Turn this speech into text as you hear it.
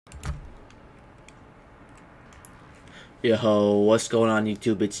Yo, what's going on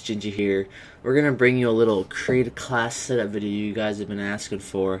YouTube? It's Gingy here. We're gonna bring you a little Create-A-Class setup video you guys have been asking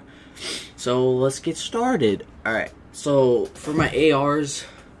for. So let's get started. Alright, so for my ARs,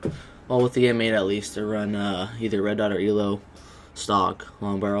 well with the M8 at least, I run either red dot or ELO, stock,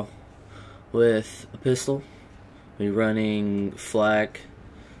 long barrel. With a pistol, we're running flak,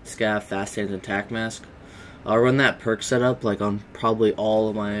 scav, fast hands, and tac mask. I'll run that perk setup like on probably all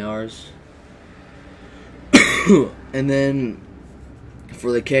of my ARs. And then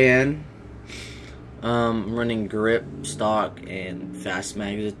for the KN, I'm running grip, stock, and fast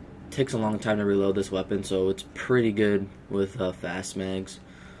mags. It takes a long time to reload this weapon, so it's pretty good with fast mags.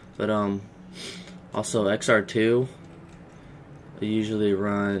 But also XR2, I usually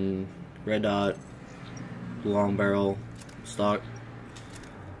run red dot, long barrel, stock.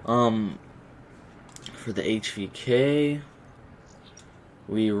 For the HVK,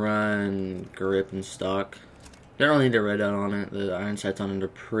 we run grip and stock. They don't need a red dot on it. The iron sights on it are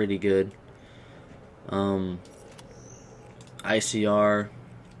pretty good. ICR,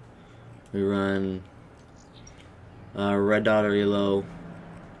 we run red dot or ELO,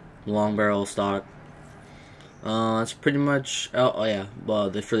 long barrel, stock. That's pretty much. Oh yeah.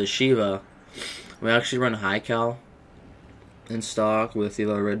 Well, for the Shiva, we actually run high cal in stock with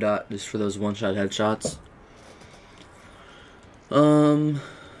ELO red dot just for those one-shot headshots.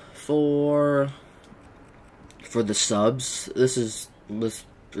 For the subs, this is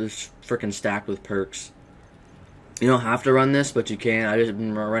freaking stacked with perks. You don't have to run this, but you can. I just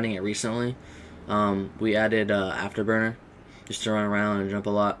been running it recently. We added Afterburner just to run around and jump a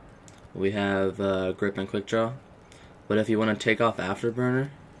lot. We have grip and quick draw. But if you want to take off Afterburner,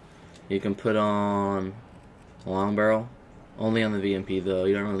 you can put on long barrel. Only on the VMP though.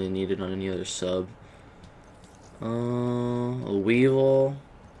 You don't really need it on any other sub. A Weevil,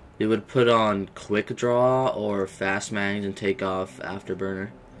 you would put on quick draw or fast mags and take off Afterburner.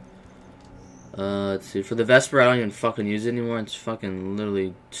 Let's see. For the Vesper, I don't even fucking use it anymore. It's fucking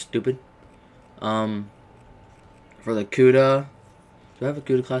literally stupid. For the Kuda, do I have a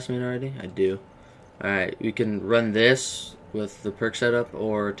Kuda classmate already? I do. Alright, we can run this with the perk setup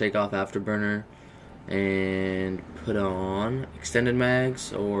or take off Afterburner and put on extended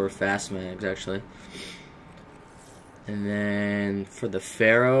mags or fast mags actually. And then for the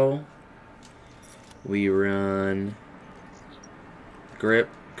Pharaoh, we run grip,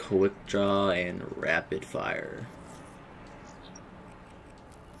 quick draw, and rapid fire.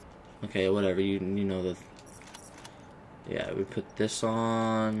 Okay, whatever, you know the. Yeah, we put this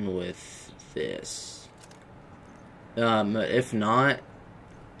on with this. If not,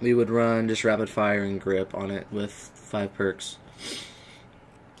 we would run just rapid fire and grip on it with 5 perks.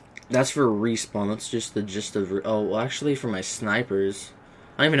 That's for respawn. That's just the gist of. Oh, well, actually, for my snipers,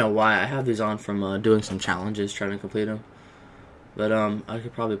 I don't even know why I have these on from doing some challenges, trying to complete them. But I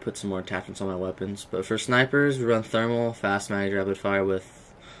could probably put some more attachments on my weapons. But for snipers, we run thermal, fast mag, rapid fire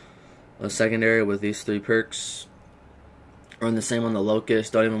with a secondary with these 3 perks. Run the same on the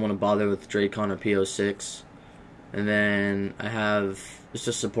Locust. Don't even want to bother with Dracon or PO6. And then I have just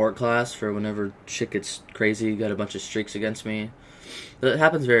a support class for whenever shit gets crazy. Got a bunch of streaks against me. But it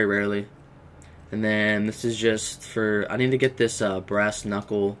happens very rarely. And then this is just for. I need to get this brass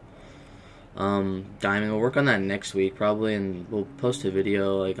knuckle diamond. We'll work on that next week probably, and we'll post a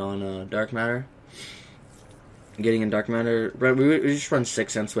video like on dark matter. Getting in dark matter, we just run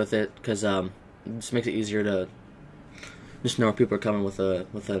 6 cents with it because it just makes it easier to just know where people are coming with a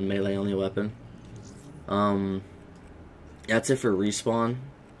melee only weapon. That's it for respawn.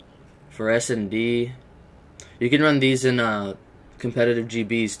 For S&D, you can run these in competitive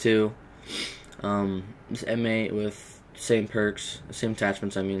GBs too. This M8 with same perks, same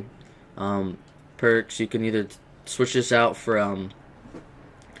attachments. I mean, perks. You can either switch this out for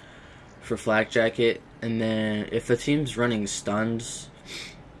flak jacket, and then if the team's running stuns,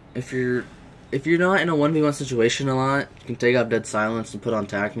 if you're not in a 1v1 situation a lot, you can take off dead silence and put on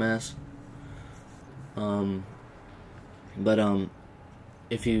tac mask.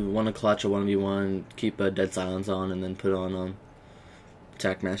 If you want to clutch a 1v1, keep a dead silence on and then put on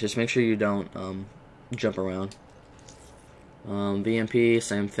tac mask. Just make sure you don't jump around. VMP,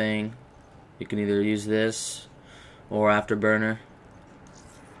 same thing. You can either use this or Afterburner.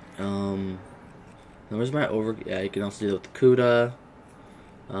 Where's my Yeah, you can also do it with the Kuda.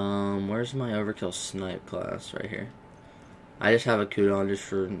 Where's my overkill snipe class? Right here. I just have a Kuda on just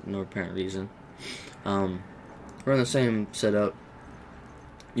for no apparent reason. We're in the same setup.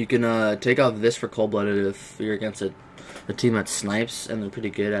 You can take off this for cold-blooded if you're against a team that snipes, and they're pretty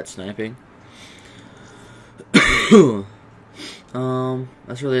good at sniping.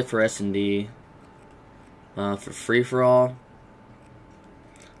 That's really it for S&D. For free-for-all,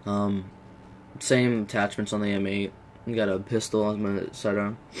 same attachments on the M8. You got a pistol on my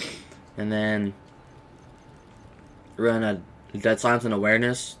sidearm, and then run a dead silence and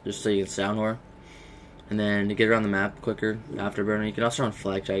awareness just so you can sound whore. And then to get around the map quicker, Afterburner. You can also run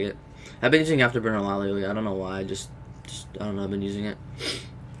Flak Jacket. I've been using Afterburner a lot lately. I don't know why. Just I don't know. I've been using it.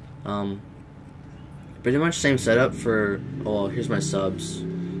 Pretty much same setup for. Oh, well, here's my subs.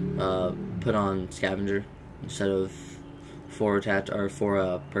 Put on Scavenger instead of 4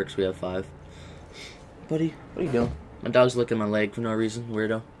 perks. We have 5. Buddy, what are you doing? My dog's licking my leg for no reason.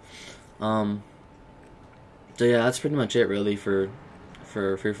 Weirdo. So yeah, that's pretty much it really for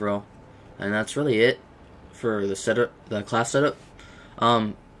free for all, and that's really it for the setup, the class setup.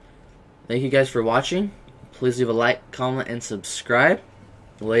 Thank you guys for watching. Please leave a like, comment, and subscribe.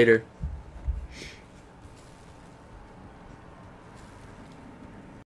 Later.